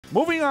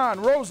Moving on,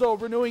 Roseau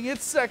renewing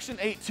its Section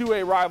 8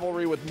 2A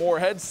rivalry with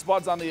Moorhead.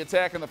 Spuds on the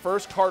attack in the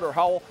first. Carter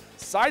Howell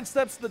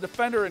sidesteps the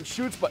defender and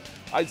shoots, but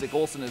Isaac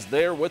Olson is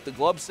there with the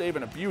glove save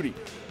and a beauty.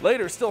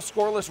 Later, still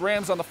scoreless,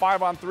 Rams on the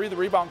 5-on-3. The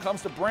rebound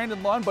comes to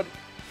Brandon Lund, but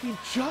he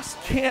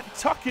just can't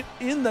tuck it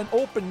in the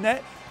open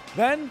net.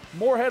 Then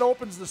Moorhead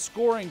opens the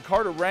scoring.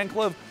 Carter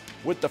Ranklev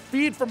with the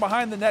feed from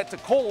behind the net to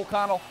Cole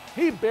O'Connell.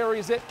 He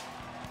buries it.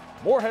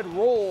 Moorhead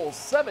rolls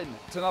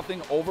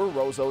 7-0 over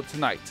Roseau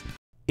tonight.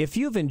 If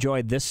you've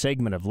enjoyed this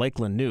segment of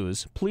Lakeland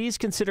News, please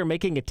consider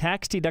making a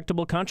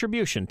tax-deductible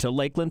contribution to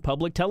Lakeland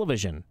Public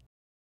Television.